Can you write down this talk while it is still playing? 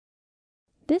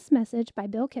This message by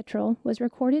Bill Kittrell was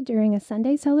recorded during a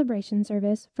Sunday celebration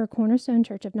service for Cornerstone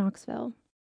Church of Knoxville.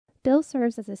 Bill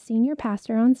serves as a senior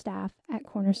pastor on staff at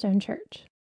Cornerstone Church.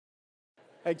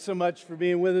 Thanks so much for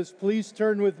being with us. Please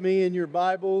turn with me in your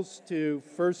Bibles to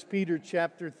 1 Peter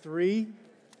chapter 3.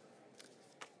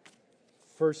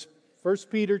 1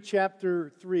 Peter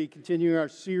chapter 3, continuing our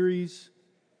series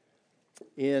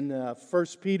in 1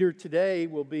 Peter. Today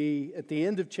we'll be at the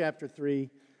end of chapter 3,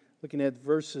 looking at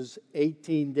verses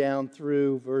 18 down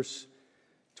through verse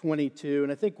 22.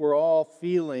 And I think we're all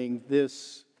feeling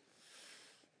this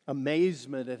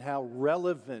amazement at how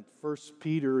relevant 1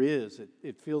 Peter is.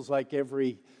 It feels like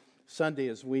every Sunday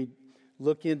as we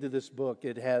look into this book,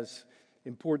 it has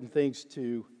important things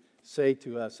to say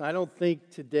to us. I don't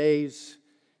think today's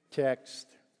text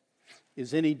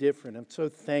is any different. I'm so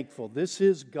thankful. This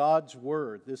is God's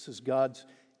Word. This is God's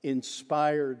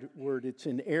inspired Word. It's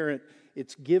inerrant.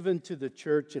 It's given to the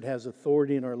church. It has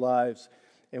authority in our lives.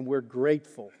 And we're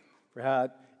grateful for how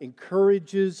it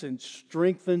encourages and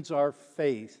strengthens our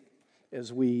faith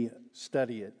as we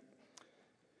study it.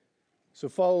 So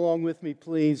follow along with me,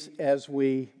 please, as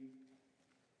we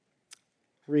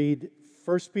read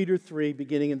 1 Peter 3,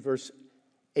 beginning in verse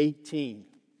 18.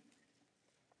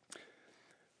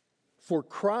 For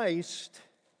Christ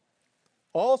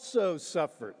also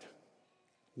suffered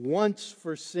once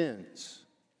for sins,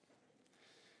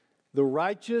 the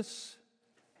righteous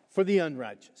for the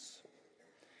unrighteous,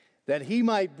 that he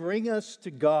might bring us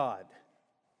to God,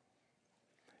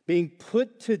 being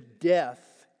put to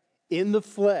death in the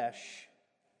flesh,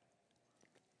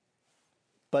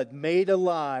 but made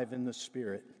alive in the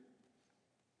Spirit,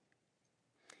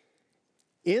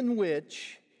 in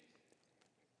which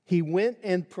he went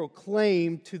and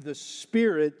proclaimed to the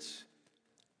spirits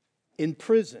in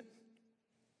prison,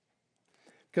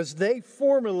 because they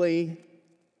formerly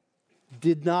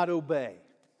did not obey.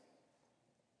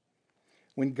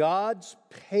 When God's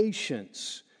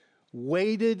patience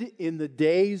waited in the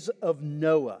days of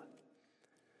Noah,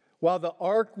 while the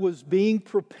ark was being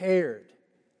prepared,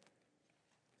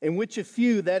 in which a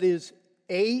few, that is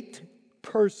 8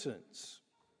 persons,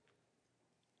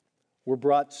 were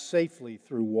brought safely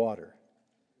through water.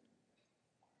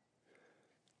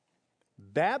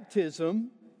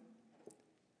 Baptism,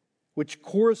 which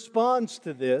corresponds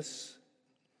to this,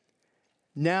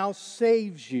 now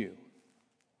saves you.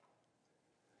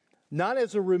 Not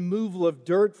as a removal of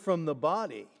dirt from the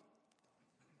body,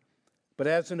 but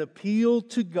as an appeal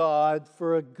to God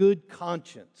for a good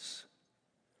conscience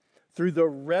through the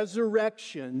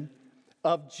resurrection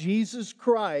of Jesus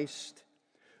Christ,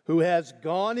 who has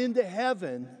gone into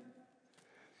heaven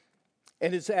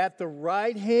and is at the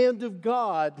right hand of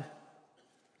God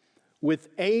with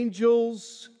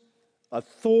angels,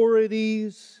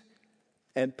 authorities,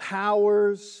 and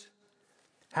powers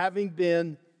having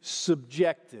been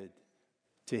subjected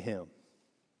to him.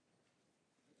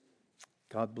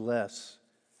 God bless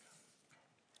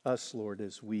us, Lord,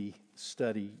 as we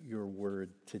study your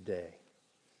word today.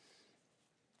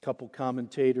 A couple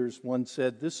commentators, one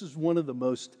said, this is one of the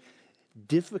most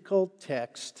difficult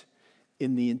texts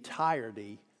in the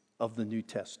entirety of the New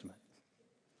Testament.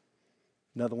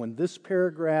 Another one, this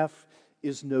paragraph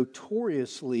is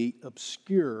notoriously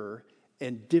obscure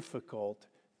and difficult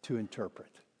to interpret.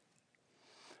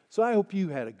 So I hope you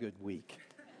had a good week.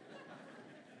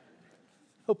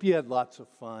 Hope you had lots of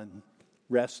fun,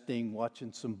 resting,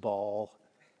 watching some ball,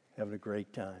 having a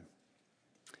great time.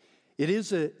 It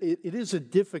is a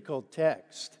difficult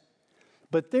text,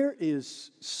 but there is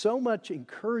so much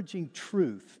encouraging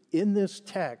truth in this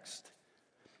text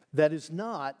that is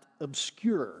not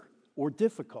obscure or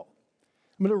difficult.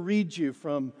 I'm going to read you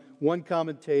from one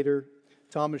commentator,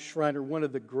 Thomas Schreiner, one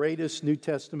of the greatest New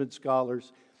Testament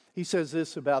scholars. He says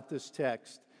this about this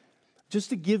text, just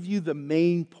to give you the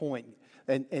main point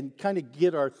and kind of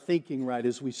get our thinking right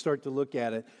as we start to look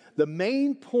at it. The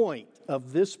main point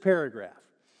of this paragraph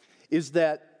is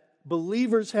that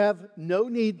believers have no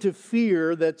need to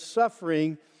fear that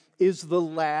suffering is the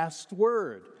last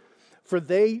word, for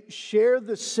they share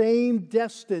the same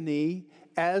destiny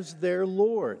as their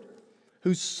Lord,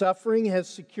 whose suffering has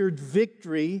secured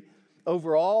victory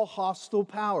over all hostile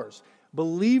powers.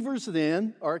 Believers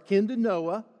then are akin to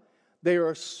Noah. They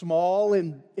are a small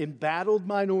and embattled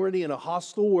minority in a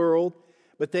hostile world,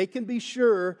 but they can be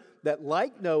sure that,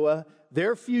 like Noah,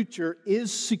 their future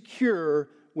is secure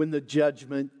when the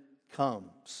judgment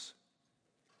comes.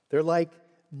 They're like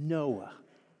Noah.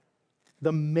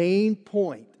 The main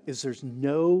point is there's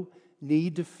no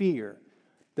need to fear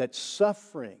that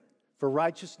suffering for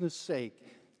righteousness' sake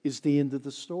is the end of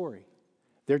the story.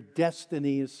 Their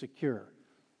destiny is secure.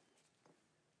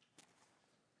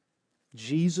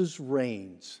 Jesus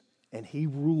reigns and he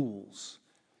rules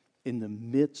in the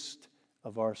midst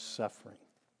of our suffering.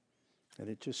 And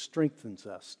it just strengthens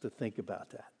us to think about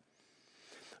that.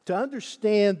 To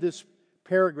understand this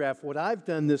paragraph, what I've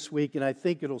done this week, and I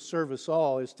think it'll serve us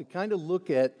all, is to kind of look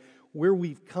at where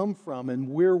we've come from and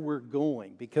where we're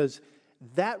going, because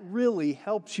that really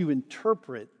helps you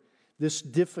interpret this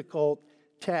difficult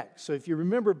text. So if you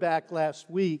remember back last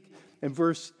week in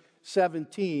verse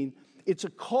 17, it's a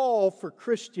call for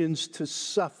Christians to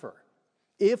suffer,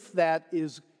 if that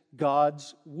is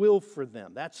God's will for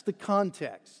them. That's the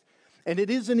context. And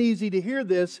it isn't easy to hear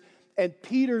this, and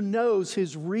Peter knows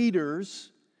his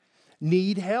readers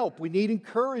need help. We need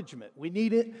encouragement. We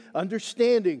need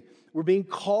understanding. We're being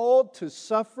called to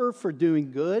suffer for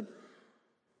doing good.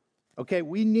 Okay,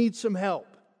 we need some help.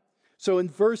 So in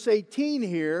verse 18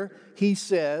 here, he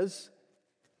says,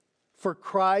 "For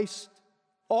Christ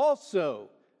also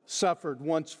suffered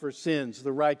once for sins,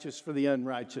 the righteous for the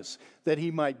unrighteous, that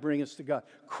he might bring us to God."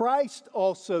 Christ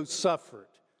also suffered.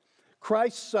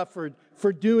 Christ suffered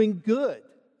for doing good.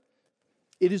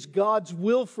 It is God's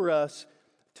will for us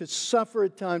to suffer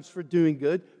at times for doing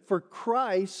good, for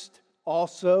Christ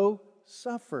also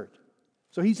suffered.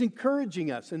 So he's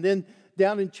encouraging us. And then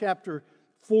down in chapter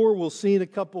 4, we'll see in a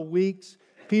couple weeks,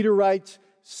 Peter writes,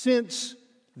 "Since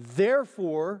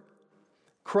therefore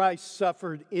Christ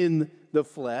suffered in the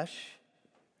flesh."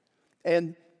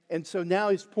 And so now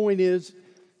his point is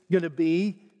going to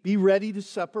be ready to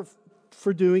suffer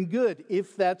for doing good,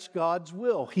 if that's God's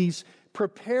will. He's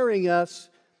preparing us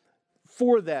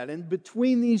for that. And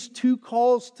between these two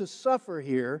calls to suffer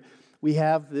here, we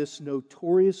have this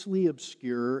notoriously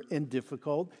obscure and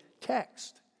difficult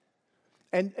text.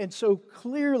 And so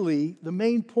clearly, the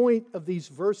main point of these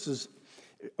verses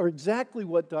are exactly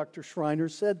what Dr. Schreiner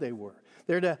said they were.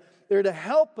 They're to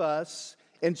help us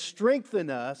and strengthen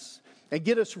us and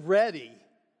get us ready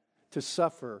to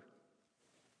suffer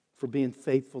for being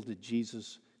faithful to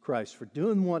Jesus Christ, for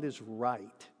doing what is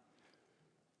right.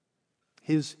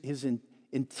 His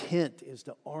intent is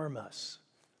to arm us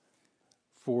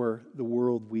for the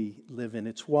world we live in.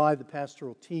 It's why the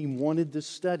pastoral team wanted to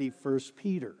study 1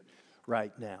 Peter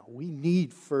right now. We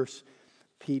need 1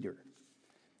 Peter.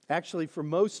 Actually, for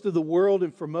most of the world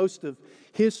and for most of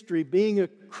history, being a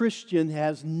Christian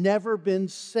has never been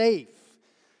safe.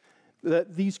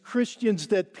 These Christians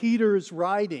that Peter is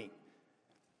writing,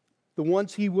 the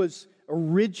ones he was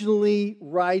originally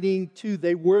writing to,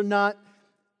 they were not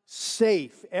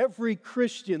safe. Every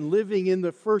Christian living in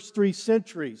the first 3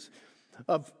 centuries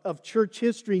of church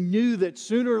history knew that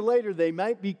sooner or later they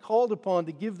might be called upon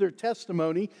to give their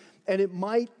testimony, and it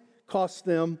might cost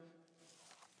them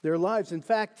their lives. In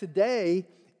fact, today,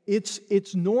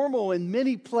 it's normal in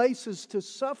many places to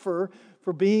suffer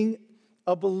for being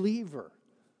a believer.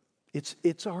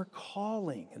 It's our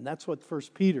calling, and that's what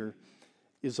 1 Peter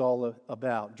is all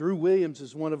about. Drew Williams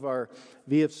is one of our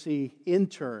VFC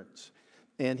interns,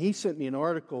 and he sent me an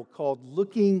article called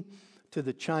 "Looking to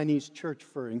the Chinese Church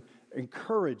for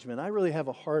Encouragement." I really have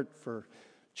a heart for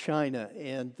China,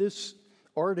 and this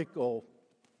article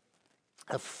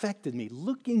affected me.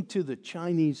 Looking to the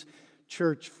Chinese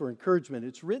Church for Encouragement.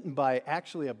 It's written by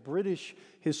actually a British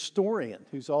historian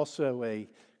who's also a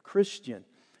Christian.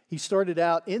 He started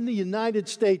out in the United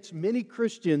States. Many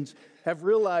Christians have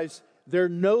realized they're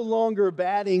no longer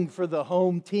batting for the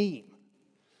home team.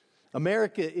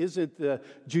 America isn't the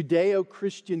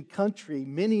Judeo-Christian country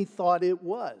many thought it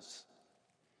was.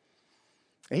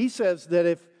 And he says that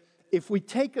if we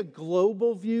take a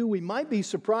global view, we might be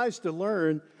surprised to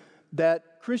learn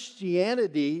that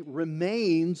Christianity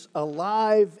remains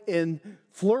alive and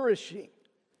flourishing,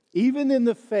 even in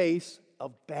the face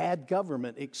of bad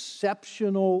government,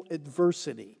 exceptional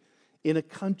adversity in a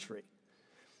country.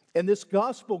 And this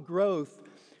gospel growth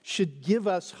should give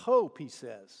us hope, he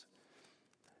says.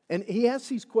 And he asks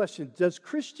these questions: does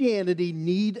Christianity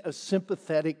need a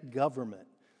sympathetic government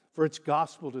for its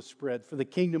gospel to spread, for the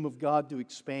kingdom of God to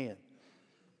expand?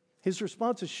 His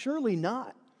response is surely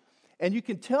not. And you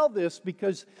can tell this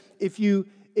because if you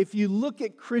look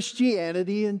at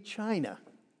Christianity in China,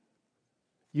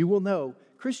 you will know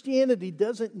Christianity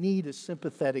doesn't need a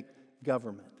sympathetic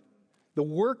government. The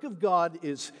work of God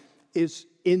is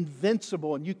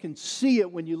invincible, and you can see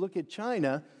it when you look at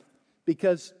China,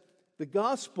 because the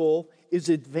gospel is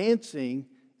advancing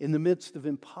in the midst of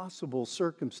impossible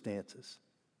circumstances.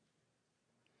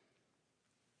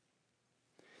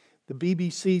 The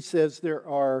BBC says there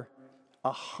are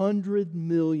 100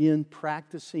 million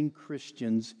practicing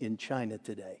Christians in China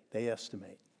today, they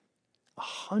estimate.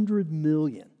 100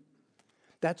 million.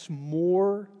 That's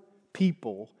more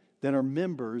people than are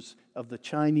members of the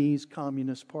Chinese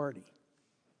Communist Party.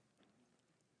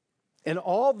 And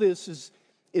all this is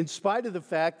in spite of the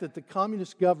fact that the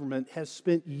communist government has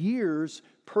spent years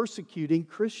persecuting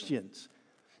Christians.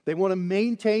 They want to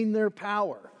maintain their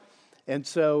power. And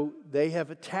so they have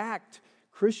attacked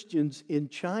Christians in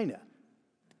China.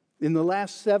 In the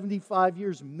last 75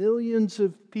 years, millions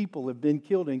of people have been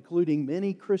killed, including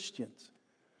many Christians.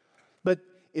 But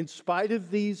in spite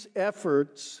of these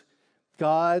efforts,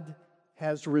 God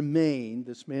has remained,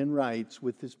 this man writes,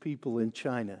 with his people in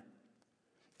China.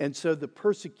 And so the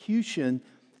persecution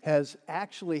has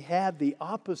actually had the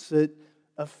opposite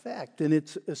effect, and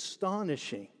it's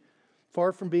astonishing.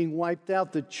 Far from being wiped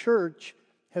out, the church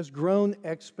has grown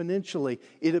exponentially.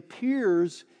 It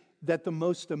appears that the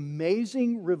most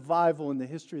amazing revival in the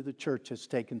history of the church has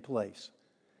taken place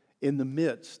in the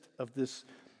midst of this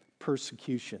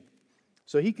persecution.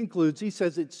 So he concludes, he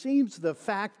says, it seems the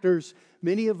factors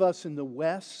many of us in the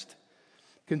West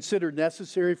consider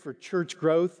necessary for church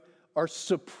growth are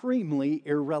supremely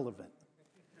irrelevant.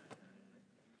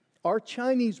 Our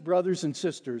Chinese brothers and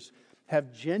sisters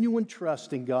have genuine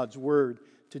trust in God's word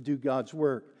to do God's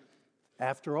work.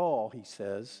 After all, he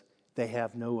says, they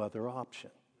have no other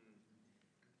option.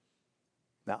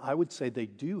 Now, I would say they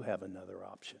do have another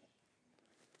option.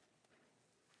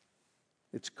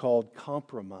 It's called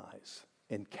compromise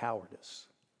and cowardice.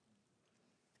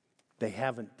 They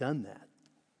haven't done that.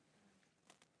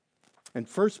 And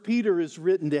 1 Peter is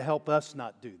written to help us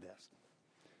not do this.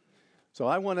 So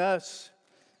I want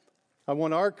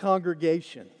our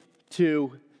congregation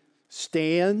to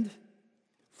stand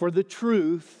for the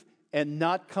truth and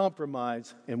not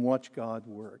compromise and watch God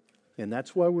work. And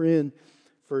that's why we're in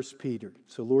 1 Peter.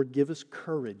 So Lord, give us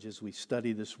courage as we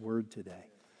study this word today.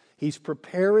 He's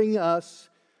preparing us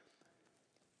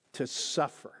to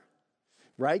suffer.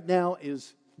 Right now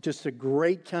is just a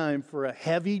great time for a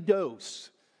heavy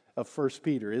dose of 1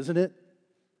 Peter, isn't it?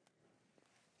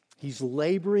 He's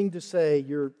laboring to say,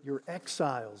 you're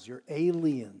exiles, you're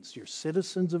aliens, you're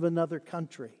citizens of another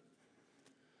country.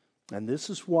 And this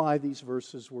is why these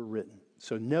verses were written.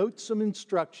 So note some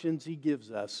instructions he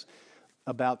gives us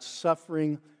about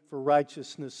suffering for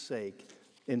righteousness' sake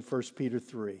in 1 Peter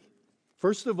 3.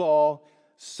 First of all,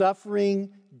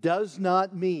 suffering does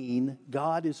not mean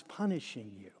God is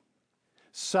punishing you.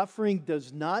 Suffering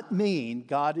does not mean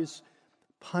God is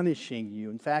punishing you.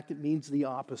 In fact, it means the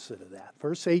opposite of that.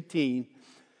 Verse 18,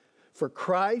 for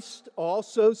Christ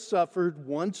also suffered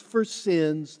once for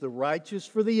sins, the righteous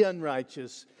for the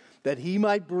unrighteous, that he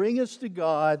might bring us to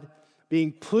God,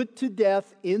 being put to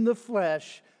death in the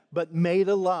flesh, but made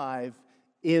alive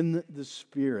in the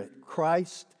Spirit.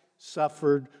 Christ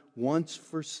suffered once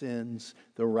for sins,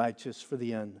 the righteous for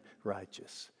the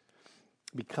unrighteous.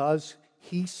 Because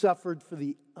he suffered for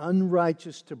the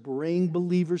unrighteous to bring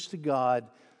believers to God,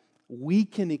 we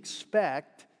can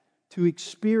expect to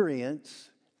experience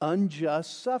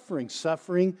unjust suffering.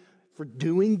 Suffering for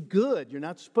doing good. You're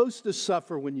not supposed to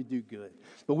suffer when you do good.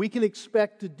 But we can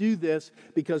expect to do this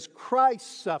because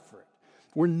Christ suffered.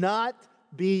 We're not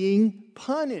being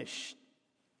punished.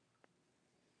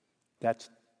 That's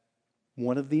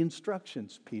one of the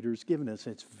instructions Peter's given us.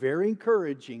 It's very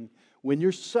encouraging when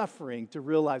you're suffering to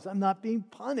realize I'm not being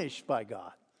punished by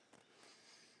God.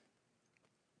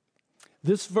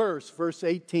 This verse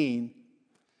 18,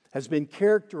 has been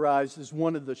characterized as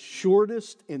one of the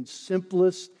shortest and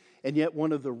simplest and yet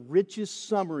one of the richest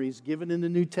summaries given in the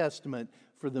New Testament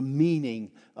for the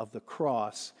meaning of the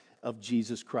cross of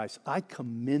Jesus Christ. I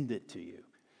commend it to you.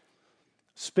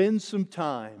 Spend some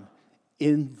time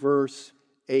in verse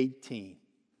 18.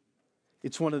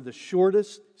 It's one of the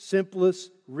shortest,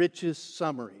 simplest, richest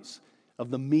summaries of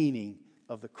the meaning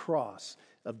of the cross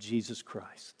of Jesus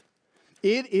Christ.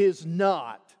 It is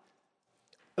not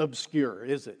obscure,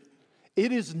 is it?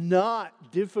 It is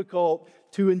not difficult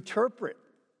to interpret.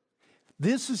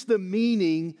 This is the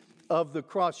meaning of the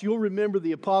cross. You'll remember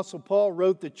the Apostle Paul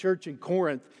wrote the church in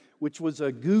Corinth, which was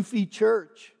a goofy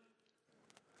church,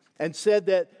 and said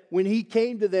that when he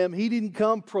came to them, he didn't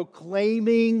come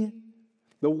proclaiming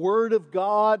the Word of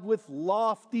God with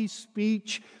lofty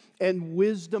speech and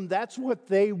wisdom. That's what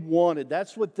they wanted.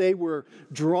 That's what they were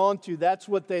drawn to. That's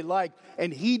what they liked.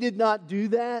 And he did not do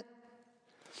that.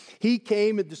 He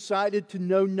came and decided to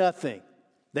know nothing.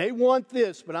 They want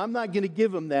this, but I'm not going to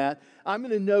give them that. I'm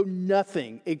going to know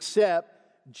nothing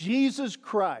except Jesus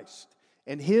Christ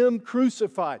and Him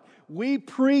crucified. We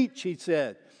preach, he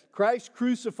said, Christ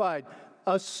crucified,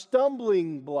 a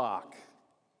stumbling block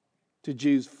to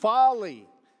Jews, folly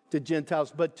to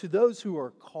Gentiles, but to those who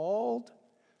are called,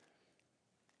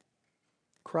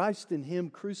 Christ and Him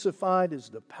crucified is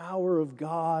the power of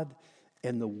God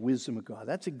and the wisdom of God.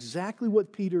 That's exactly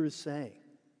what Peter is saying.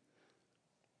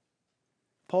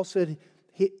 Paul said,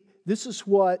 this is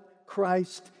what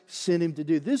Christ sent him to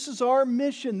do. This is our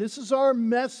mission. This is our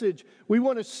message. We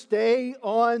want to stay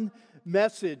on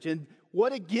message. And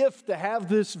what a gift to have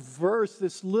this verse,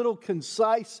 this little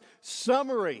concise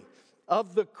summary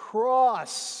of the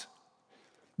cross.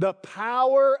 The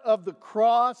power of the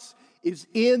cross is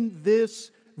in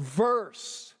this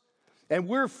verse. And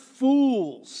we're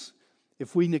fools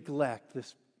if we neglect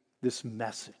this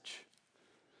message.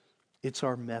 It's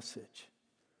our message.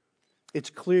 It's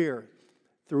clear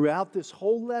throughout this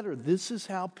whole letter, this is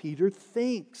how Peter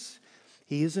thinks.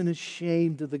 He isn't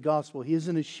ashamed of the gospel. He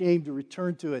isn't ashamed to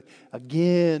return to it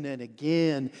again and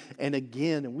again and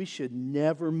again. And we should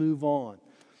never move on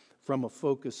from a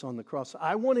focus on the cross.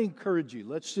 I want to encourage you,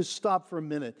 let's just stop for a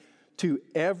minute, to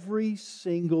every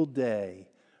single day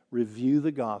review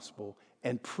the gospel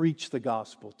and preach the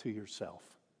gospel to yourself.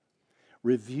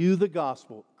 Review the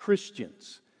gospel,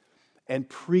 Christians, and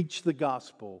preach the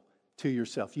gospel to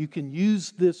yourself. You can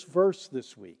use this verse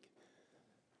this week.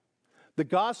 The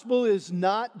gospel is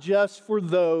not just for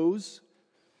those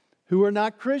who are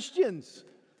not Christians,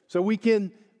 so we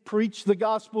can preach the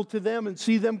gospel to them and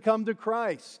see them come to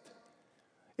Christ.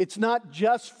 It's not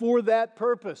just for that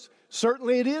purpose.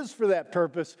 Certainly it is for that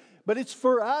purpose, but it's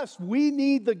for us. We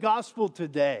need the gospel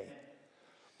today.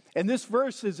 And this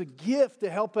verse is a gift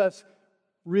to help us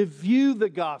review the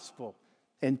gospel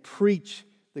and preach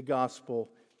the gospel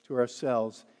to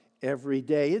ourselves every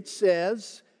day. It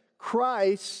says,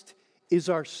 Christ is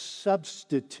our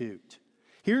substitute.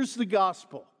 Here's the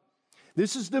gospel.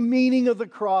 This is the meaning of the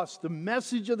cross, the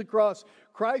message of the cross.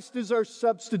 Christ is our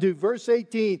substitute. Verse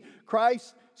 18,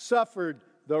 Christ suffered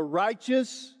the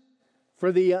righteous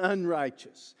for the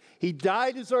unrighteous. He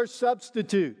died as our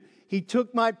substitute. He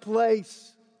took my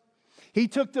place. He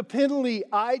took the penalty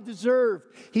I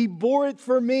deserved. He bore it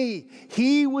for me.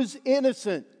 He was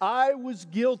innocent. I was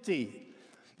guilty.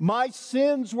 My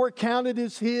sins were counted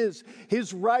as His.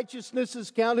 His righteousness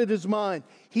is counted as mine.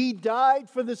 He died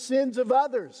for the sins of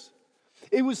others.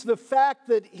 It was the fact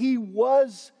that He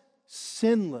was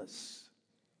sinless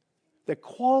that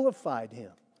qualified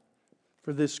Him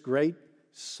for this great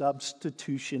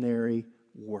substitutionary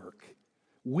work.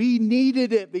 We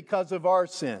needed it because of our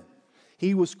sin.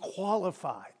 He was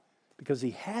qualified because He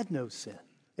had no sin.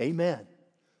 Amen.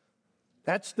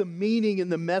 That's the meaning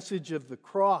and the message of the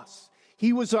cross.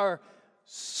 He was our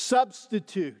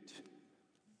substitute.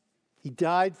 He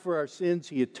died for our sins,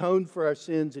 He atoned for our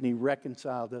sins, and He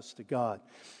reconciled us to God.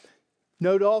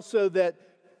 Note also that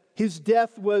His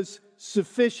death was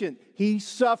sufficient. He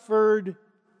suffered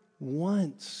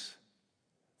once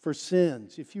for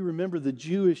sins. If you remember, the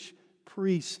Jewish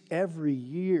priests every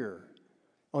year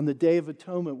on the Day of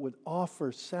Atonement would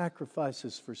offer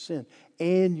sacrifices for sin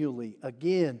annually,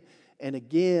 again and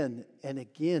again and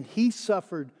again. He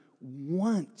suffered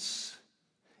once.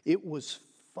 It was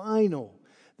final.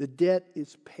 The debt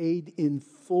is paid in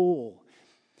full.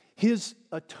 His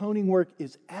atoning work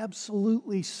is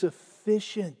absolutely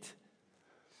sufficient.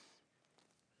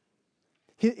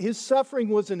 His suffering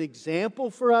was an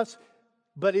example for us,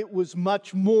 but it was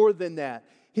much more than that.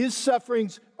 His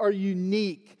sufferings are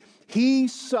unique. He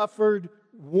suffered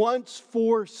once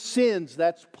for sins.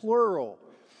 That's plural.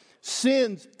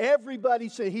 Sins, everybody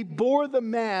said. He bore the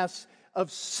mass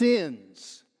of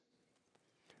sins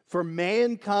for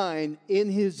mankind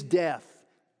in His death.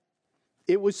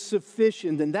 It was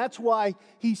sufficient. And that's why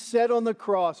He said on the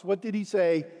cross, what did He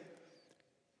say?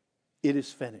 It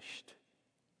is finished.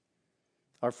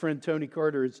 Our friend Tony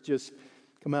Carter has just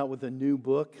come out with a new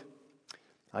book.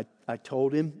 I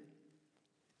told him,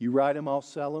 you write them, I'll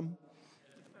sell them.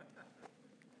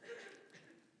 It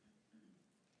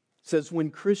says,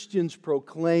 when Christians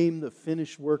proclaim the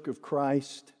finished work of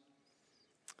Christ,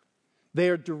 they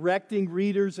are directing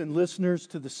readers and listeners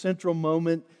to the central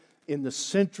moment in the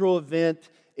central event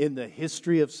in the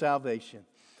history of salvation.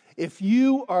 If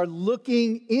you are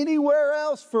looking anywhere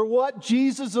else for what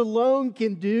Jesus alone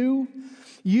can do,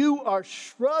 you are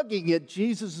shrugging at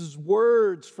Jesus'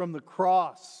 words from the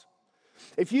cross.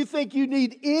 If you think you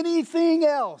need anything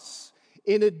else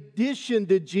in addition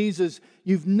to Jesus,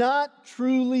 you've not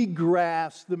truly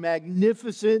grasped the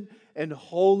magnificent and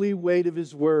holy weight of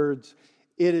His words.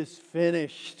 It is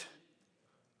finished.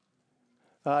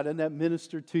 Doesn't that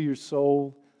minister to your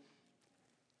soul?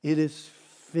 It is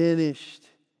finished.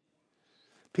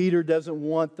 Peter doesn't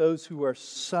want those who are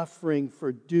suffering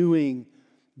for doing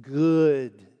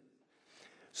good.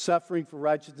 Suffering for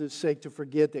righteousness' sake, to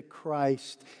forget that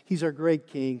Christ, He's our great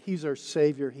King, He's our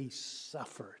Savior, He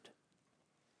suffered.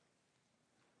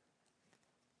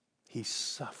 He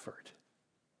suffered.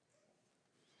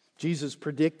 Jesus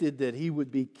predicted that He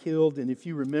would be killed, and if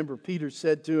you remember, Peter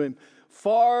said to Him,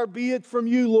 "Far be it from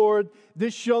you, Lord,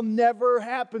 this shall never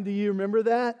happen to you." Remember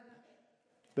that?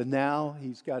 But now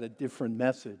He's got a different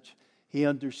message. He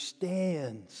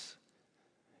understands.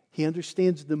 He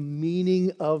understands the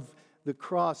meaning of the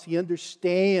cross. He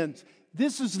understands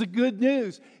this is the good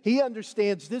news. He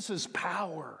understands this is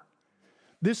power.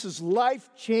 This is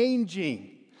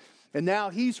life-changing. And now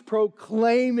He's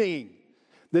proclaiming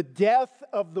the death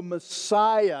of the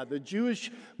Messiah, the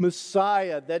Jewish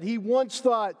Messiah, that He once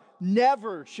thought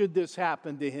never should this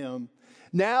happen to Him.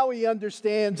 Now He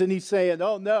understands and He's saying,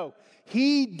 oh no,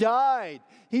 He died.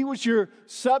 He was your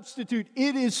substitute.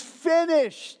 It is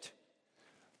finished.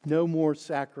 No more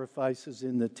sacrifices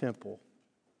in the temple.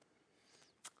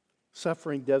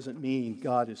 Suffering doesn't mean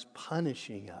God is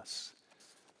punishing us.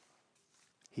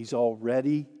 He's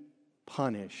already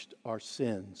punished our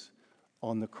sins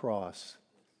on the cross.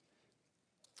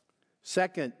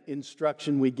 Second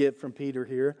instruction we get from Peter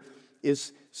here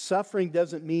is suffering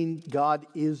doesn't mean God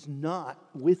is not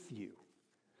with you.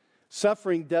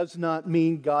 Suffering does not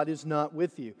mean God is not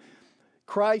with you.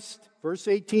 Christ, verse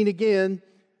 18 again,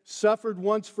 suffered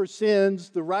once for sins,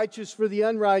 the righteous for the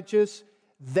unrighteous,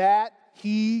 that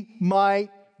He might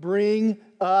bring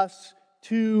us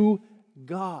to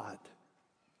God.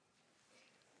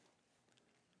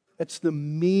 That's the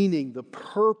meaning, the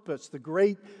purpose, the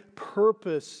great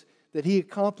purpose that He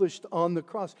accomplished on the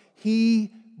cross.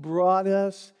 He brought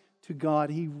us to God.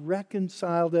 He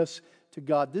reconciled us to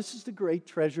God. This is the great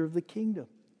treasure of the kingdom.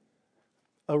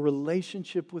 A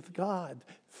relationship with God,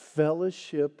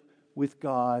 fellowship with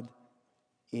God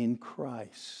in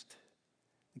Christ.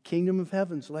 The kingdom of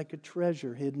heaven's like a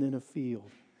treasure hidden in a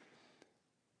field,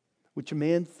 which a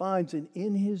man finds, and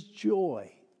in his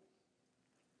joy,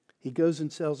 he goes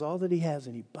and sells all that he has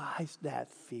and he buys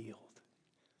that field.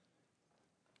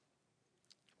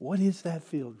 What is that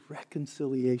field?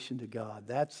 Reconciliation to God.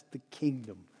 That's the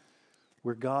kingdom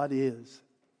where God is.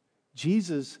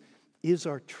 Jesus is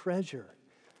our treasure.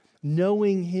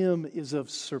 Knowing Him is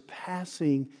of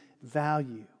surpassing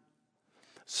value.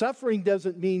 Suffering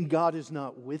doesn't mean God is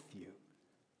not with you.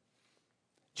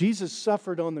 Jesus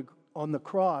suffered on the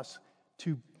cross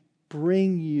to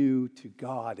bring you to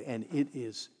God, and it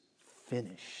is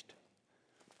finished.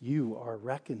 You are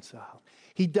reconciled.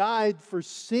 He died for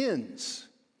sins.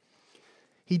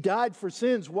 He died for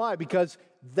sins. Why? Because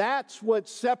that's what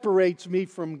separates me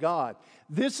from God.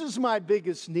 This is my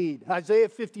biggest need. Isaiah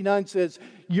 59 says,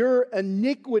 your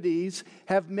iniquities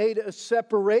have made a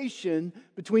separation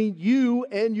between you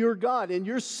and your God, and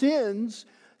your sins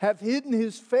have hidden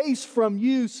His face from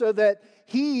you so that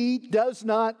He does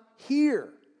not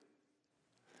hear.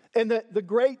 And the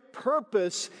great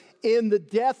purpose in the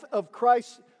death of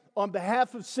Christ on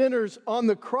behalf of sinners on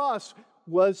the cross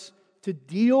was to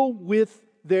deal with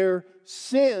their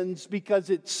sins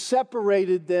because it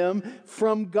separated them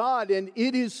from God. And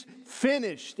it is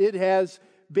finished. It has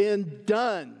been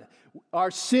done. Our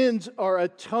sins are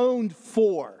atoned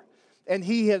for. And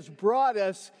He has brought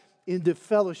us into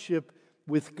fellowship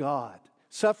with God.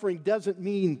 Suffering doesn't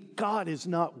mean God is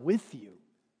not with you.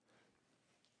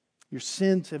 Your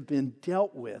sins have been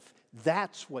dealt with.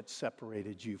 That's what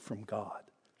separated you from God.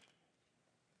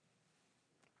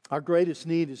 Our greatest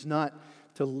need is not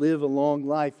to live a long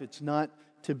life. It's not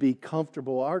to be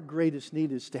comfortable. Our greatest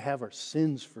need is to have our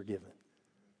sins forgiven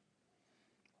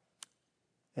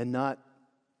and not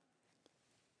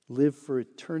live for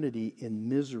eternity in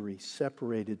misery,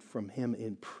 separated from Him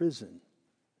in prison.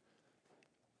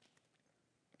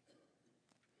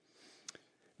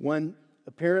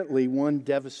 Apparently, one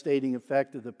devastating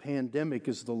effect of the pandemic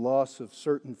is the loss of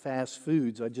certain fast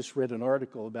foods. I just read an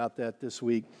article about that this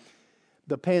week.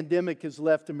 The pandemic has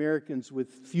left Americans with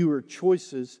fewer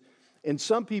choices, and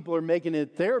some people are making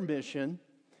it their mission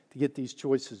to get these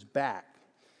choices back.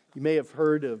 You may have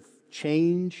heard of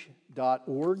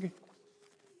change.org.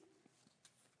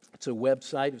 It's a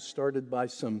website started by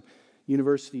some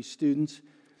university students.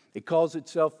 It calls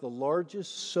itself the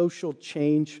largest social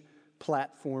change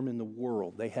platform in the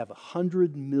world. They have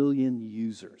 100 million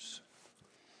users.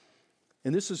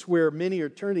 And this is where many are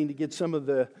turning to get some of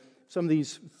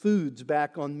these foods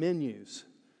back on menus.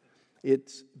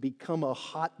 It's become a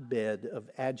hotbed of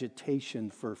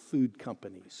agitation for food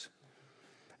companies.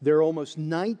 There are almost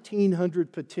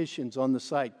 1,900 petitions on the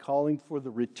site calling for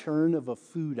the return of a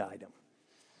food item.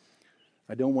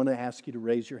 I don't want to ask you to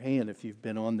raise your hand if you've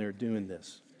been on there doing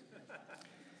this.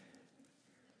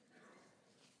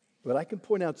 But I can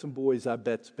point out some boys I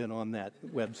bet's been on that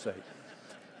website.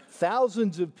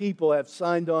 Thousands of people have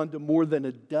signed on to more than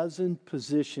a dozen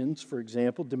positions, for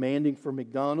example, demanding for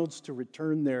McDonald's to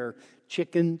return their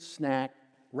chicken snack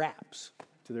wraps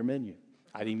to their menu.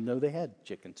 I didn't even know they had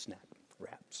chicken snack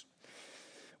wraps.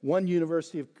 One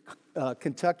University of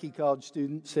Kentucky college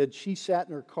student said she sat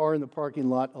in her car in the parking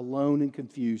lot alone and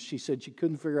confused. She said she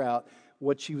couldn't figure out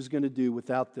what she was going to do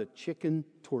without the chicken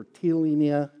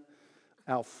tortellini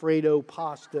Alfredo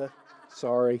pasta,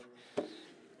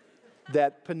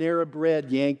 that Panera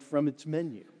Bread yanked from its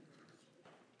menu.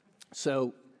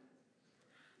 So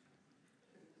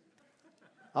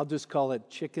I'll just call it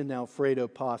chicken Alfredo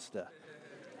pasta.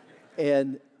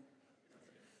 And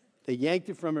they yanked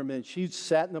it from her menu. She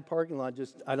sat in the parking lot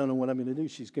I don't know what I'm going to do.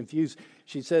 She's confused.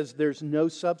 She says there's no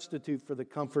substitute for the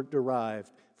comfort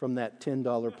derived from that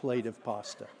 $10 plate of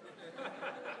pasta.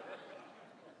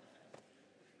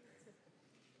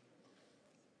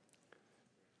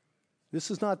 This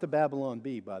is not the Babylon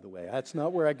Bee, by the way. That's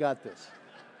not where I got this.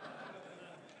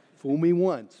 Fool me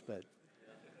once, but...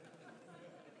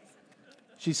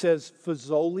 She says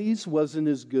Fazoli's wasn't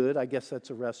as good. I guess that's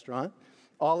a restaurant.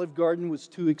 Olive Garden was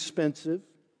too expensive.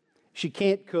 She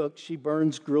can't cook. She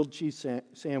burns grilled cheese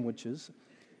sandwiches.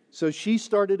 So she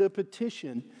started a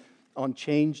petition on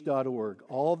change.org.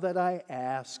 All that I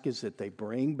ask is that they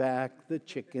bring back the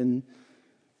chicken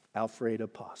Alfredo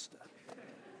pasta.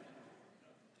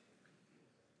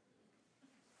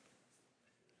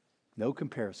 No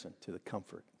comparison to the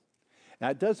comfort. Now,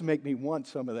 it does make me want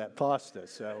some of that pasta,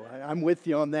 so I'm with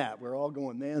you on that. We're all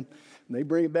going, man, when they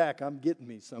bring it back, I'm getting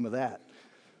me some of that.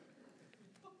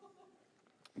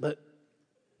 But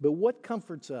what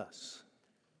comforts us?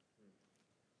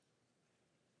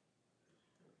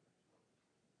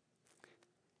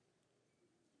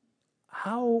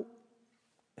 How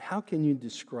can you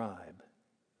describe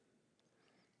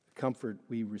the comfort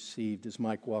we received as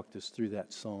Mike walked us through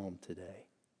that psalm today?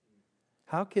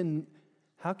 How can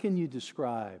you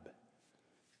describe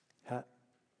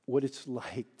what it's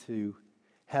like to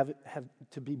have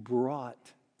to be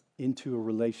brought into a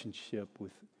relationship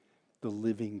with the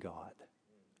living God?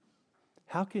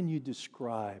 How can you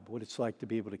describe what it's like to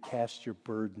be able to cast your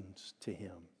burdens to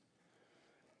Him?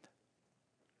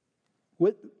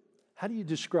 How do you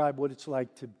describe what it's like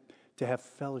to have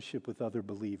fellowship with other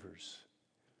believers?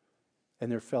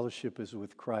 And their fellowship is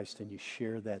with Christ, and you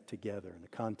share that together in the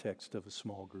context of a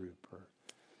small group or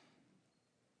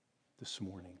this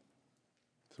morning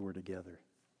as we're together.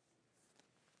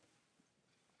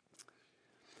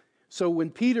 So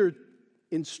when Peter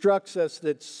instructs us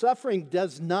that suffering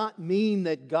does not mean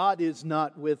that God is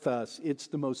not with us, it's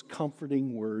the most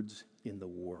comforting words in the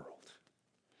world.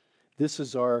 This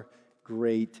is our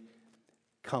great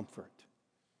comfort.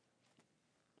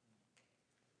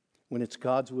 When it's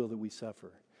God's will that we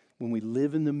suffer, when we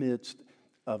live in the midst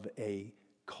of a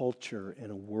culture and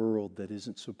a world that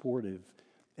isn't supportive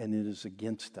and it is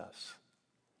against us,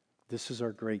 this is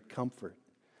our great comfort.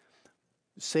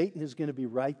 Satan is going to be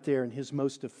right there, and his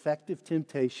most effective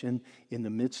temptation in the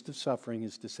midst of suffering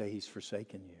is to say he's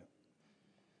forsaken you.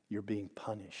 You're being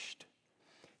punished.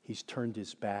 He's turned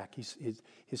his back.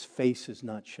 His face is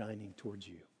not shining towards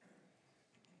you.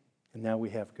 And now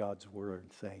we have God's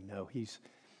word saying, no,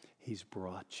 He's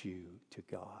brought you to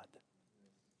God.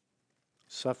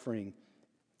 Suffering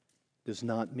does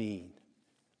not mean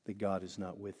that God is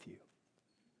not with you.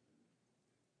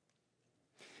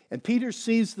 And Peter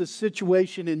sees the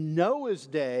situation in Noah's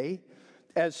day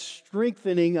as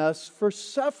strengthening us for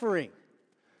suffering.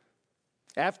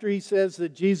 After he says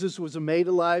that Jesus was made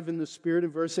alive in the Spirit,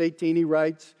 in verse 18 he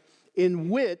writes, in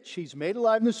which, he's made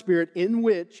alive in the Spirit, in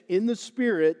which, in the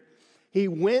Spirit, he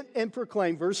went and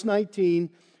proclaimed, verse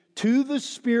 19, to the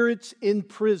spirits in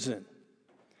prison,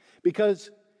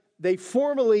 because they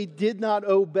formerly did not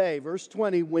obey. Verse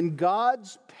 20, when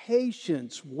God's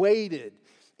patience waited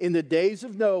in the days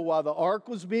of Noah while the ark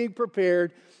was being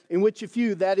prepared, in which a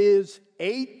few, that is,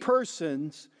 8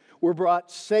 persons, were brought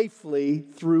safely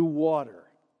through water.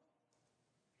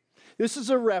 This is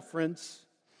a reference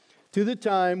to the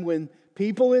time when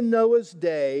people in Noah's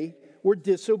day were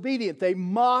disobedient. They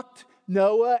mocked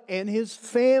Noah and his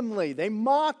family. They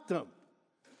mocked them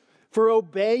for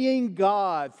obeying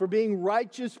God, for being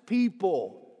righteous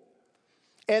people.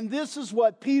 And this is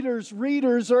what Peter's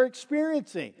readers are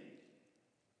experiencing.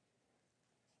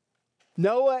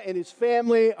 Noah and his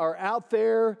family are out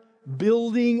there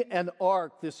building an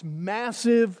ark, this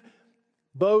massive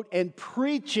boat, and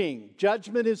preaching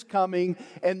judgment is coming,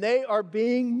 and they are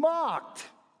being mocked.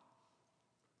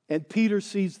 And Peter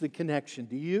sees the connection.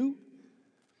 Do you?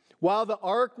 While the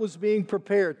ark was being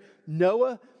prepared,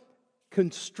 Noah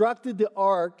constructed the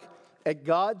ark at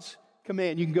God's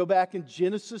command. You can go back in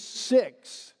Genesis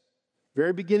 6,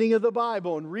 very beginning of the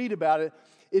Bible, and read about it.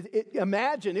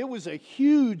 Imagine, it was a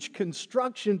huge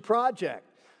construction project.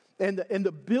 And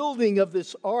the building of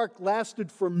this ark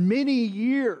lasted for many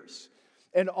years.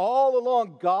 And all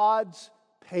along, God's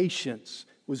patience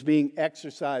was being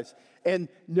exercised. And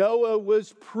Noah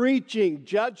was preaching,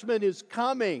 judgment is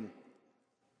coming.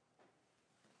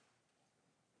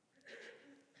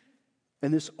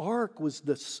 And this ark was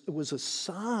a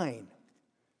sign.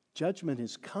 Judgment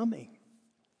is coming.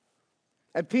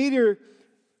 And Peter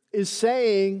is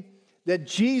saying that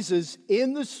Jesus,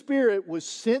 in the Spirit, was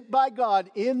sent by God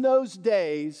in those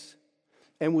days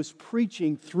and was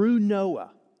preaching through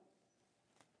Noah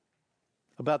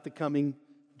about the coming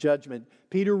judgment.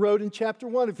 Peter wrote in chapter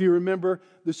 1, if you remember,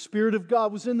 the Spirit of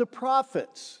God was in the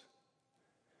prophets,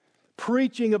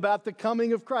 preaching about the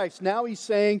coming of Christ. Now he's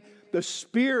saying the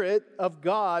Spirit of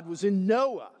God was in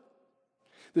Noah.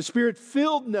 The Spirit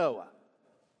filled Noah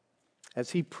as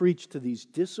he preached to these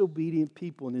disobedient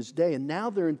people in his day. And now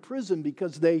they're in prison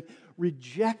because they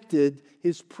rejected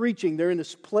his preaching. They're in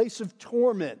this place of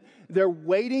torment. They're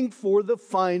waiting for the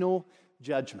final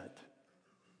judgment.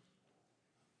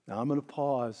 Now I'm going to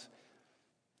pause,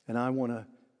 and I want to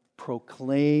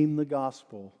proclaim the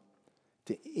gospel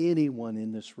to anyone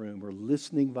in this room or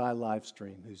listening via live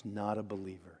stream who's not a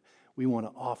believer. We want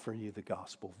to offer you the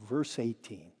gospel. Verse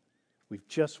 18. We've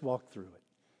just walked through it.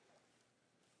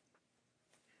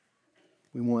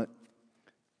 We want,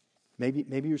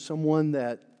 maybe you're someone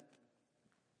that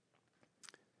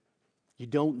you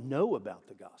don't know about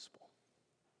the gospel.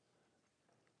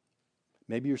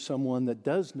 Maybe you're someone that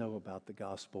does know about the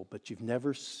gospel, but you've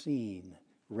never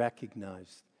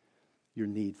recognized your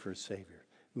need for a Savior.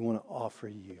 We want to offer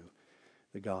you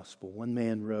the gospel. One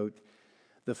man wrote,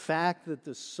 "The fact that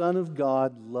the Son of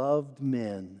God loved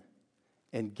men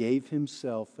and gave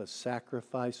himself a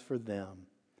sacrifice for them,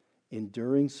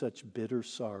 enduring such bitter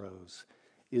sorrows,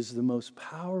 is the most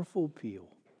powerful appeal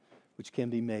which can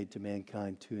be made to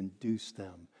mankind to induce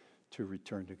them to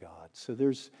return to God." So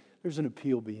there's an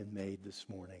appeal being made this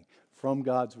morning from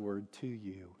God's word to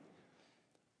you.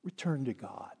 Return to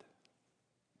God.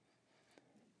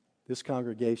 This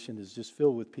congregation is just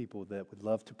filled with people that would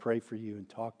love to pray for you and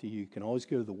talk to you. You can always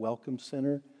go to the Welcome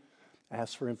Center,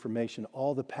 ask for information.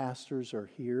 All the pastors are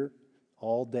here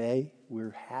all day.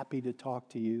 We're happy to talk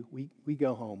to you. We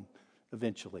go home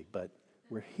eventually, but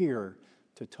we're here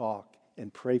to talk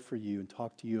and pray for you and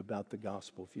talk to you about the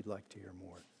gospel if you'd like to hear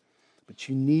more. But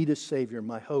you need a Savior.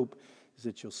 My hope is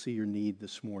that you'll see your need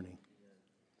this morning.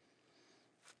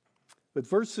 But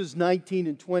verses 19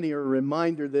 and 20 are a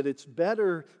reminder that it's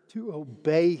better to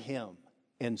obey Him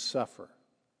and suffer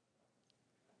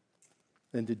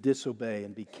than to disobey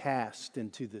and be cast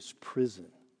into this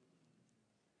prison.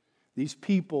 These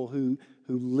people who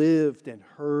lived and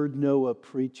heard Noah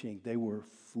preaching, they were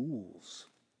fools.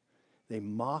 They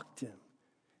mocked him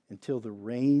until the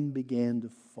rain began to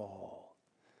fall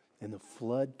and the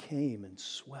flood came and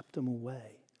swept them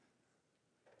away.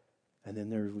 And then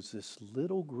there was this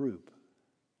little group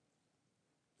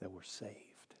that were saved.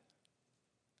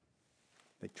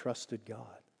 They trusted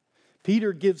God.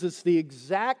 Peter gives us the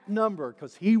exact number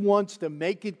because he wants to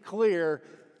make it clear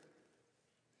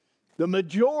the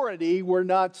majority were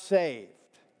not saved.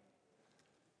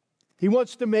 He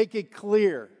wants to make it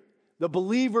clear the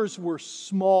believers were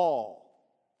small,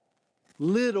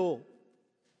 little.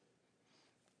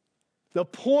 The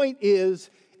point is,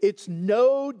 it's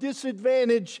no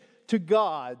disadvantage to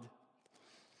God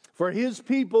for His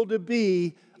people to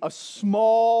be a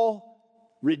small,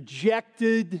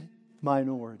 rejected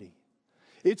minority.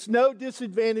 It's no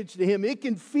disadvantage to Him. It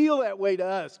can feel that way to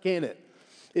us, can't it?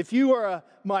 If you are a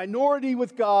minority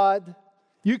with God,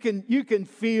 you can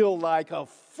feel like a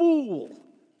fool.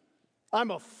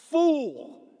 I'm a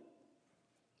fool.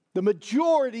 The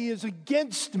majority is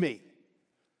against me.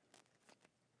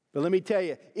 But let me tell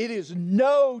you, it is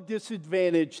no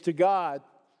disadvantage to God.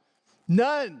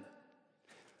 None.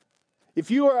 If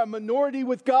you are a minority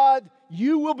with God,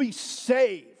 you will be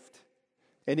saved.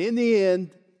 And in the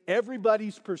end,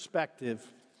 everybody's perspective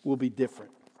will be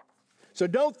different. So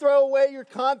don't throw away your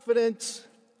confidence.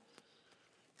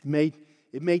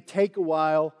 It may take a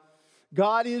while.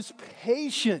 God is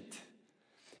patient.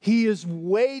 He is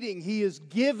waiting. He is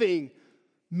giving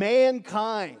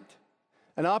mankind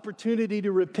an opportunity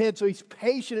to repent. So He's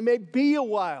patient. It may be a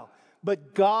while,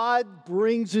 but God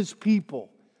brings His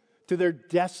people to their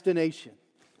destination.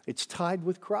 It's tied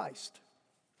with Christ.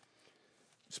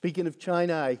 Speaking of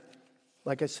China,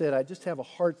 like I said, I just have a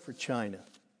heart for China.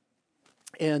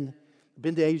 And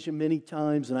been to Asia many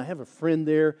times, and I have a friend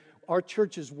there. Our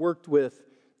church has worked with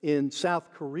in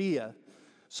South Korea,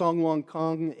 Songwon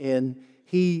Kong, and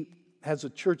he has a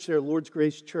church there, Lord's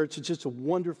Grace Church. It's just a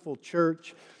wonderful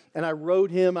church. And I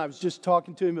wrote him, I was just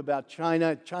talking to him about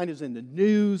China. China's in the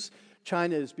news.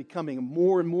 China is becoming a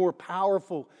more and more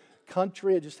powerful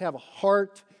country. I just have a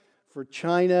heart for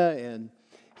China. And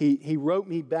he wrote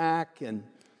me back, and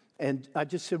I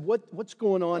just said, what's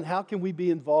going on? How can we be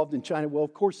involved in China? Well,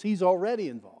 of course, he's already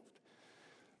involved.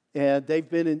 And they've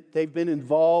been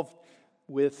involved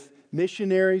with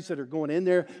missionaries that are going in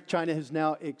there. China has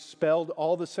now expelled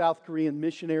all the South Korean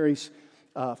missionaries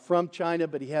from China,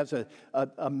 but he has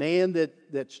a man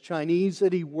that's Chinese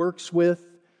that he works with.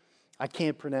 I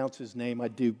can't pronounce his name. I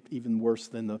do even worse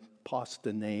than the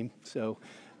pasta name, so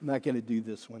I'm not going to do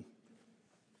this one.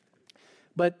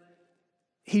 But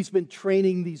he's been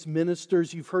training these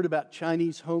ministers. You've heard about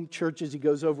Chinese home churches. He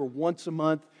goes over once a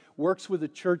month, works with a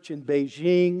church in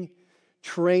Beijing,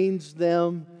 trains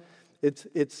them.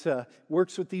 It's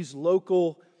works with these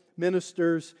local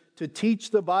ministers to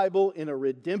teach the Bible in a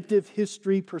redemptive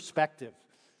history perspective.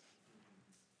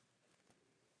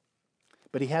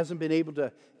 But he hasn't been able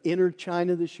to enter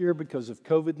China this year because of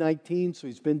COVID-19, so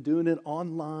he's been doing it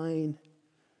online.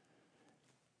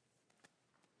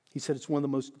 He said it's one of the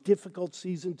most difficult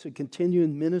seasons to continue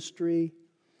in ministry.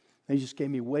 And he just gave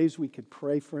me ways we could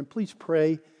pray for him. Please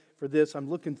pray for this. I'm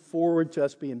looking forward to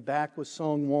us being back with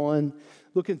Song One.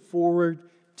 Looking forward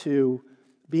to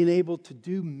being able to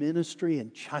do ministry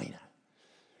in China,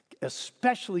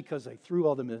 especially because they threw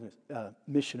all the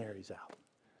missionaries out.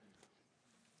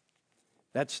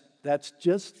 That's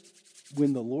just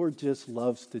when the Lord just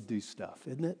loves to do stuff,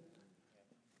 isn't it?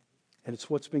 And it's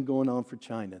what's been going on for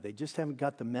China. They just haven't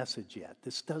got the message yet.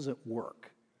 This doesn't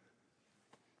work.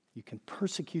 You can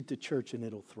persecute the church and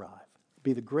it'll thrive. It'll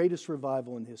be the greatest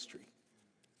revival in history.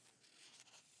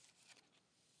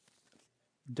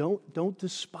 Don't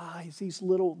despise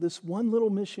this one little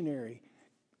missionary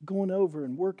going over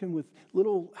and working with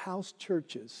little house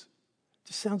churches. It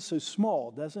just sounds so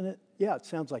small, doesn't it? Yeah, it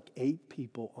sounds like 8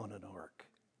 people on an ark.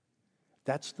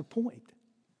 That's the point.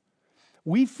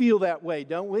 We feel that way,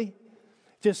 don't we?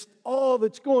 Just all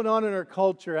that's going on in our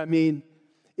culture. I mean,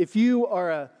 if you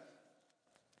are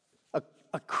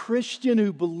a Christian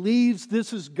who believes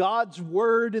this is God's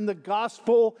word and the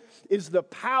gospel is the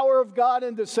power of God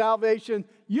into salvation,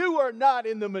 you are not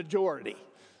in the majority.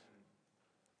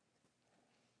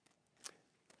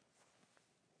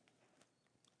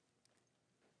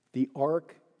 The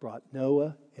ark brought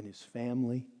Noah and his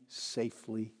family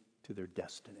safely to their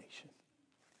destination.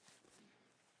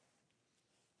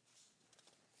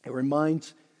 It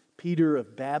reminds Peter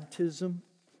of baptism.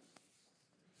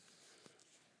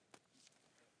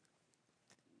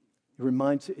 It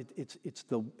reminds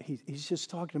he's just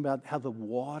talking about how the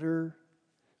Lord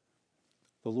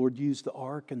used the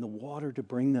ark and the water to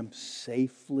bring them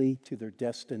safely to their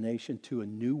destination, to a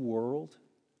new world.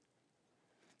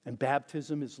 And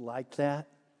baptism is like that.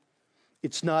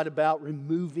 It's not about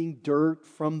removing dirt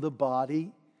from the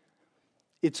body.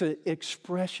 It's an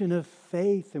expression of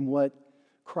faith in what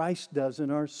Christ does in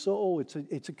our soul.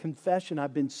 It's a confession.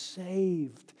 I've been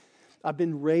saved. I've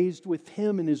been raised with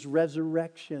Him in His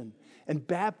resurrection. And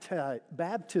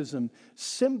baptism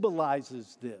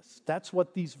symbolizes this. That's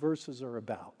what these verses are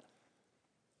about.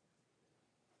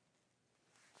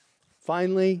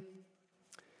 Finally,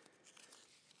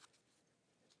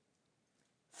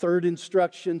 third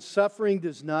instruction, suffering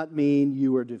does not mean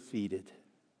you are defeated.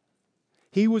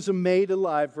 He was made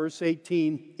alive, verse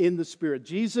 18, in the Spirit.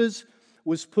 Jesus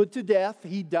was put to death.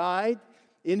 He died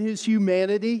in His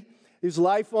humanity. His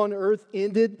life on earth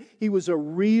ended. He was a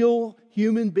real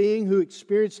human being who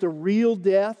experienced a real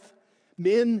death.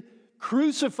 Men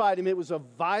crucified Him. It was a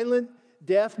violent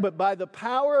death, but by the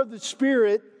power of the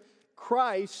Spirit,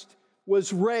 Christ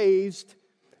was raised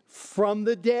from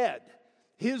the dead.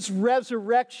 His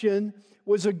resurrection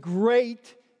was a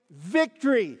great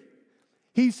victory.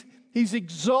 He's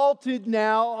exalted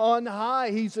now on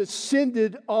high. He's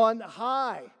ascended on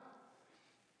high.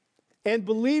 And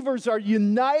believers are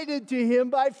united to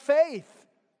Him by faith.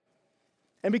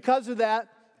 And because of that,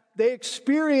 they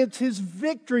experience His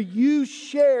victory. You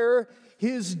share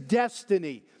His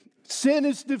destiny. Sin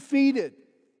is defeated.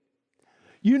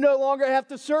 You no longer have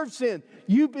to serve sin.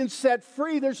 You've been set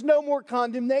free. There's no more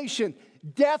condemnation.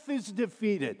 Death is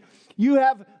defeated. You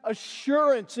have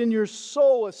assurance in your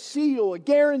soul, a seal, a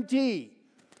guarantee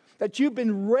that you've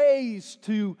been raised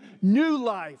to new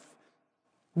life,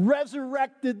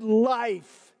 resurrected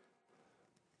life.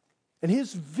 And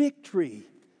His victory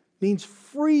means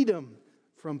freedom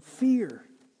from fear.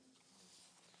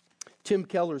 Tim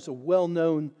Keller is a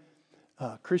well-known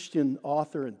Christian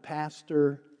author and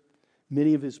pastor.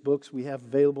 Many of his books we have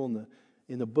available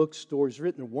in the bookstore. He's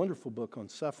written a wonderful book on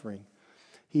suffering.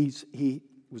 He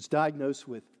was diagnosed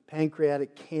with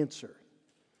pancreatic cancer.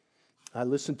 I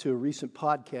listened to a recent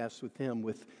podcast with him,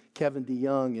 with Kevin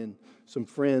DeYoung and some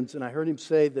friends, and I heard him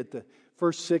say that the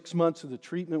first 6 months of the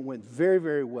treatment went very,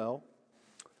 very well,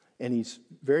 and he's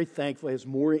very thankful. He has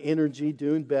more energy,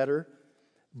 doing better,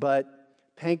 but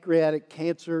pancreatic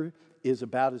cancer is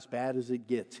about as bad as it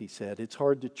gets, he said. It's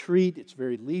hard to treat. It's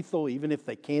very lethal. Even if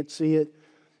they can't see it,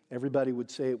 everybody would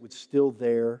say it was still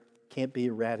there, can't be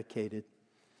eradicated.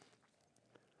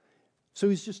 So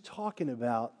he's just talking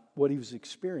about what he was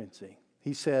experiencing.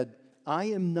 He said, I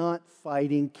am not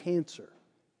fighting cancer.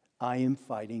 I am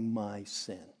fighting my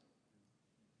sin.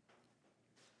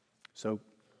 So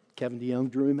Kevin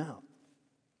DeYoung drew him out.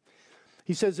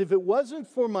 He says, if it wasn't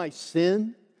for my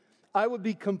sin, I would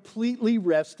be completely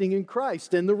resting in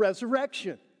Christ and the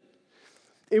resurrection.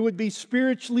 It would be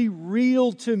spiritually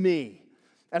real to me,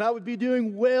 and I would be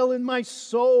doing well in my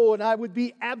soul, and I would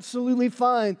be absolutely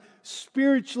fine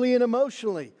spiritually and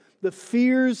emotionally. The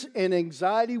fears and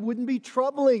anxiety wouldn't be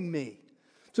troubling me.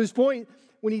 So his point,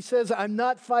 when he says, I'm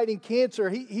not fighting cancer,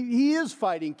 he is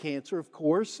fighting cancer, of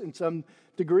course, in some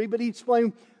degree, but he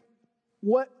explained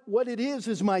what it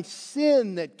is my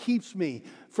sin that keeps me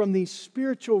from these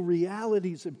spiritual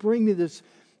realities that bring me this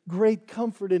great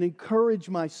comfort and encourage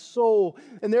my soul.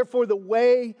 And therefore, the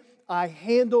way I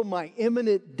handle my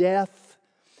imminent death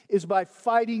is by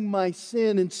fighting my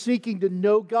sin and seeking to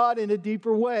know God in a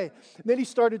deeper way. And then he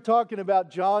started talking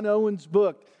about John Owen's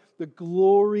book, The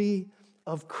Glory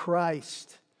of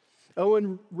Christ.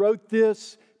 Owen wrote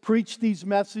this, preached these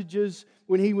messages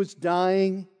when he was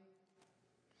dying.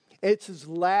 It's his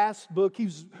last book.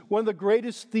 He's one of the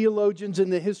greatest theologians in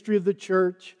the history of the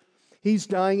church. He's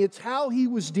dying. It's how he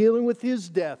was dealing with his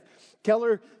death.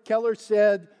 Keller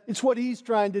said, it's what he's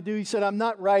trying to do. He said, I'm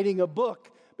not writing a book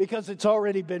because it's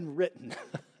already been written.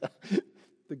 That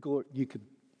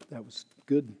was a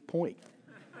good point.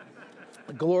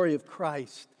 The glory of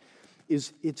Christ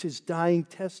it's his dying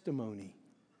testimony.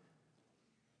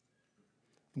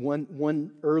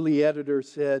 One early editor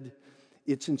said,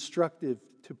 it's instructive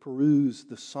to peruse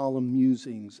the solemn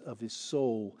musings of his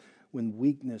soul when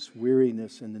weakness,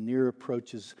 weariness, and the near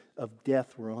approaches of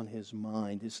death were on his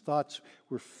mind. His thoughts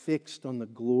were fixed on the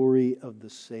glory of the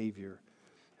Savior,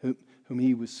 whom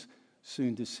he was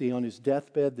soon to see. On his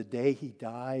deathbed, the day he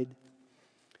died,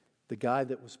 the guy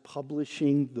that was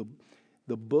publishing the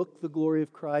book, The Glory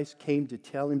of Christ, came to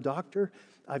tell him, Doctor,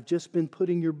 I've just been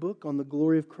putting your book on the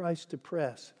glory of Christ to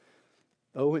press.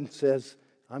 Owen says,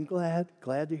 I'm glad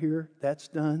to hear that's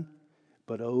done.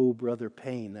 But oh, Brother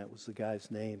Payne, that was the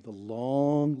guy's name, the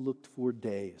long-looked-for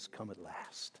day has come at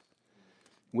last,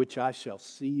 which I shall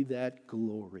see that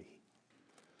glory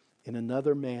in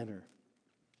another manner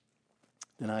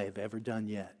than I have ever done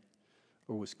yet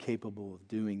or was capable of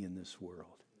doing in this world.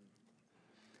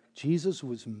 Jesus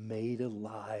was made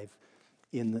alive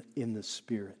in the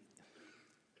Spirit.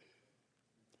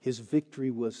 His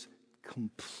victory was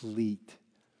complete.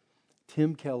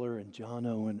 Tim Keller and John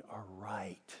Owen are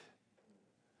right.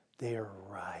 They are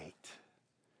right.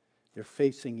 They're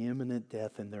facing imminent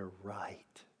death, and they're right.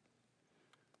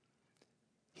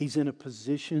 He's in a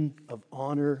position of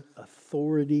honor,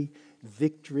 authority,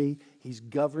 victory. He's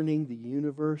governing the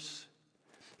universe.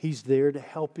 He's there to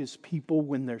help his people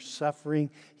when they're suffering.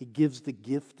 He gives the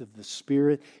gift of the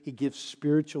Spirit. He gives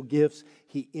spiritual gifts.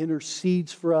 He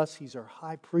intercedes for us. He's our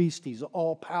high priest. He's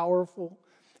all-powerful.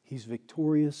 He's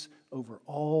victorious over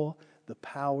all the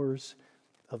powers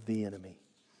of the enemy.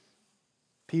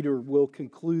 Peter will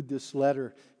conclude this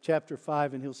letter, chapter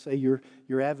 5, and he'll say, Your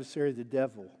adversary, the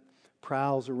devil,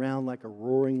 prowls around like a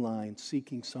roaring lion,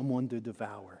 seeking someone to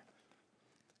devour.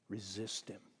 Resist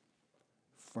him,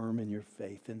 firm in your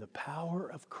faith. In the power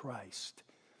of Christ,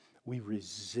 we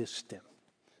resist him.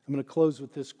 I'm going to close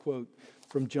with this quote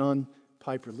from John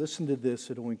Piper. Listen to this.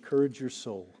 It will encourage your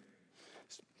soul.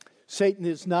 Satan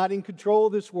is not in control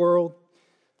of this world.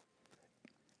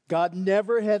 God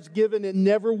never has given and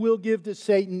never will give to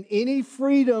Satan any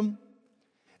freedom.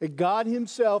 God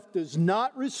himself does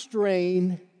not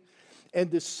restrain and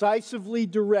decisively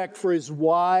direct for his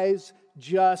wise,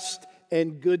 just,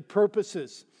 and good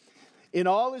purposes. In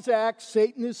all his acts,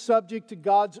 Satan is subject to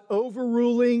God's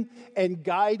overruling and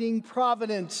guiding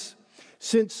providence.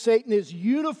 Since Satan is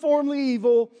uniformly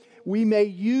evil, we may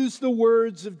use the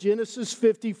words of Genesis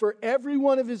 50 for every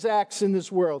one of his acts in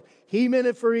this world. He meant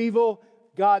it for evil,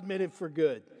 God meant it for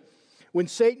good. When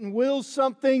Satan wills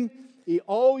something, he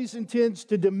always intends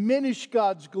to diminish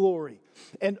God's glory,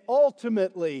 and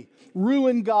ultimately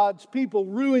ruin God's people,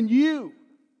 ruin you.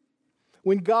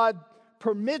 When God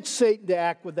permits Satan to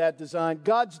act with that design,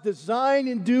 God's design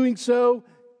in doing so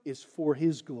is for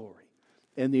His glory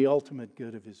and the ultimate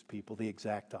good of His people, the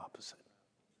exact opposite.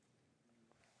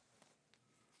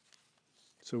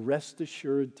 So rest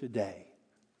assured today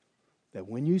that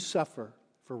when you suffer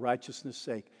for righteousness'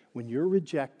 sake, when you're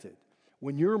rejected,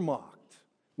 when you're mocked,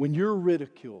 when you're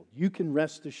ridiculed, you can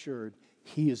rest assured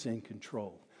He is in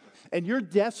control. And your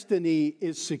destiny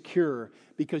is secure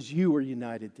because you are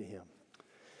united to Him.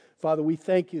 Father, we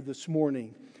thank you this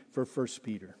morning for 1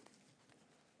 Peter.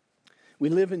 We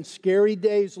live in scary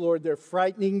days, Lord. They're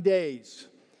frightening days.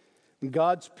 And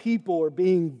God's people are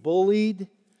being bullied.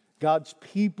 God's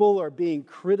people are being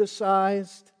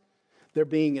criticized. They're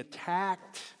being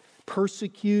attacked,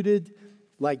 persecuted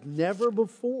like never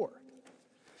before.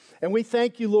 And we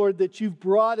thank you, Lord, that you've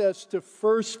brought us to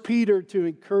 1 Peter to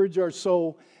encourage our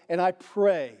soul. And I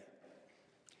pray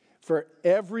for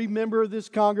every member of this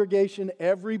congregation,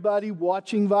 everybody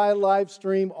watching via live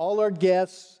stream, all our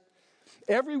guests,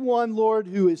 everyone, Lord,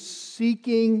 who is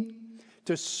seeking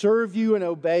to serve you and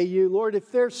obey you. Lord,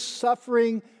 if they're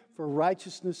suffering for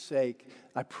righteousness' sake,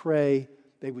 I pray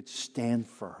they would stand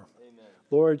firm. Amen.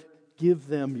 Lord, give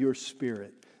them your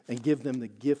Spirit and give them the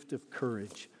gift of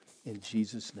courage in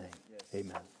Jesus' name. Yes.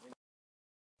 Amen.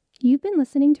 You've been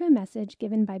listening to a message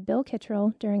given by Bill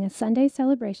Kittrell during a Sunday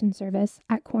celebration service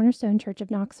at Cornerstone Church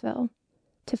of Knoxville.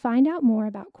 To find out more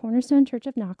about Cornerstone Church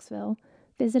of Knoxville,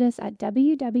 visit us at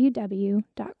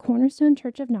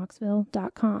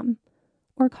www.cornerstonechurchofknoxville.com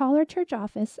or call our church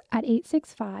office at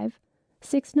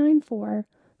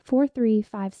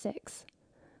 865-694-4356.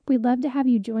 We'd love to have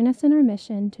you join us in our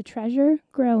mission to treasure,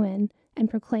 grow in, and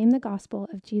proclaim the gospel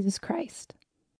of Jesus Christ.